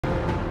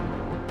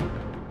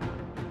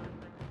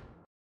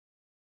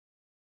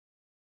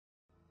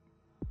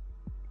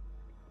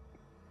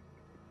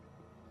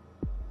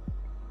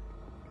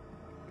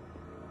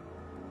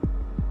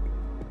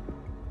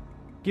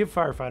Give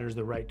firefighters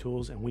the right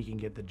tools and we can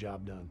get the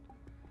job done.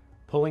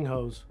 Pulling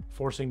hose,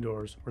 forcing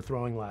doors, or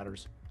throwing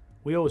ladders,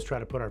 we always try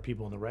to put our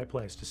people in the right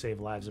place to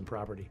save lives and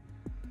property.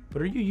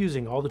 But are you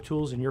using all the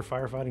tools in your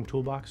firefighting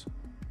toolbox?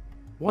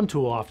 One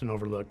tool often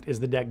overlooked is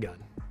the deck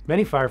gun.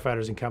 Many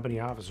firefighters and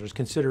company officers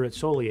consider it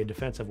solely a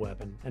defensive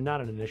weapon and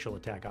not an initial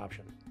attack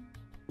option.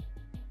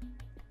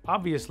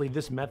 Obviously,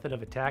 this method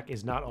of attack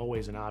is not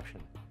always an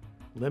option.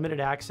 Limited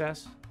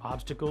access,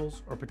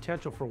 obstacles, or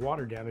potential for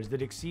water damage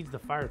that exceeds the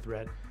fire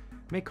threat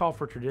may call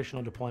for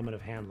traditional deployment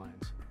of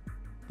handlines.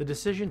 The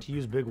decision to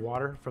use big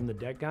water from the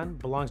deck gun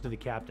belongs to the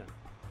captain,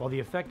 while the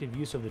effective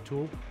use of the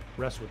tool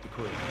rests with the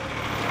crew.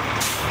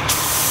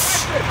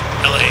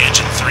 LA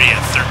Engine 3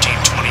 at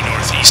 1320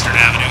 Northeastern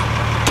Avenue.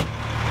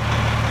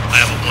 I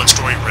have a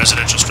one-story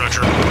residential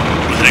structure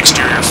with an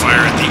exterior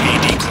fire at the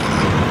AD corner.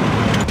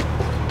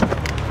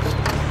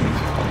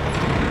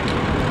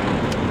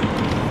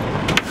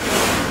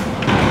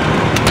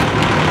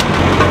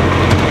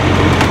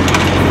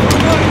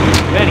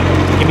 Benny,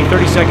 give me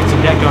 30 seconds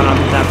of deck gun on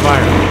that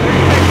fire.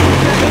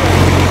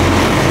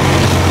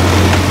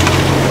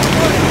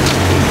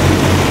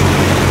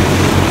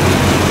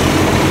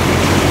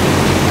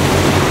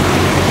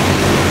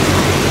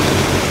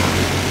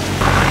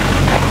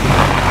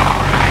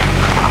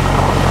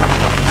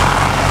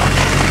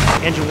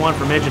 Engine 1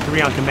 from Engine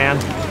 3 on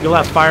command. You'll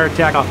have fire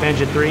attack off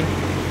Engine 3.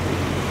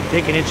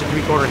 Take an 1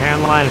 3/4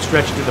 hand line and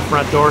stretch it to the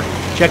front door.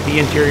 Check the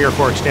interior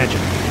for extension.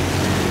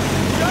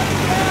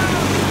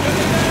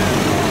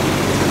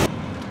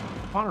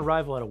 Upon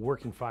arrival at a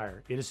working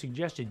fire, it is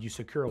suggested you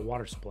secure a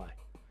water supply.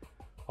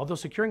 Although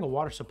securing a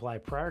water supply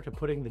prior to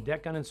putting the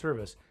deck gun in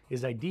service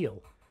is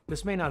ideal,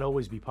 this may not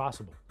always be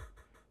possible.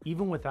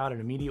 Even without an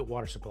immediate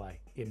water supply,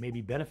 it may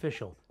be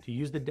beneficial to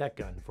use the deck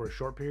gun for a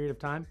short period of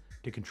time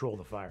to control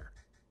the fire.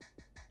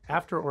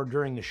 After or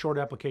during the short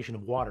application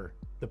of water,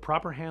 the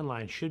proper hand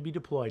line should be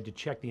deployed to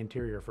check the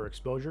interior for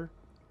exposure,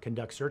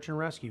 conduct search and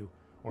rescue,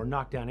 or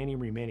knock down any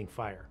remaining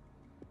fire.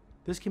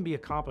 This can be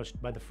accomplished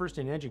by the first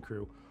in engine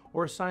crew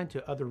or assigned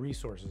to other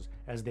resources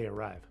as they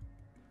arrive.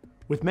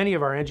 With many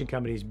of our engine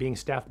companies being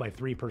staffed by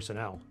 3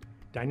 personnel,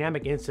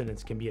 dynamic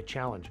incidents can be a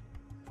challenge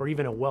for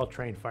even a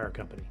well-trained fire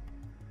company.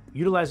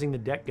 Utilizing the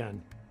deck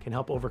gun can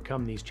help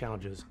overcome these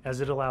challenges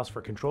as it allows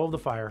for control of the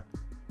fire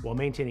while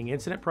maintaining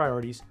incident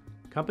priorities,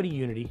 company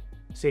unity,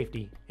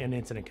 safety, and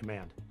incident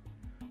command.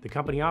 The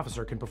company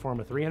officer can perform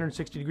a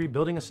 360-degree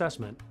building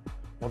assessment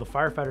while the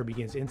firefighter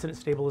begins incident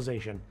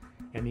stabilization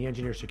and the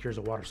engineer secures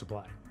a water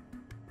supply.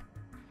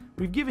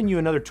 We've given you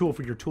another tool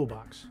for your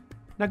toolbox.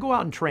 Now go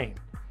out and train,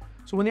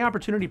 so when the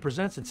opportunity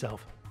presents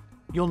itself,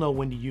 you'll know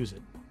when to use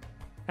it.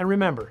 And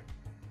remember,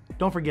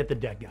 don't forget the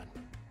deck gun.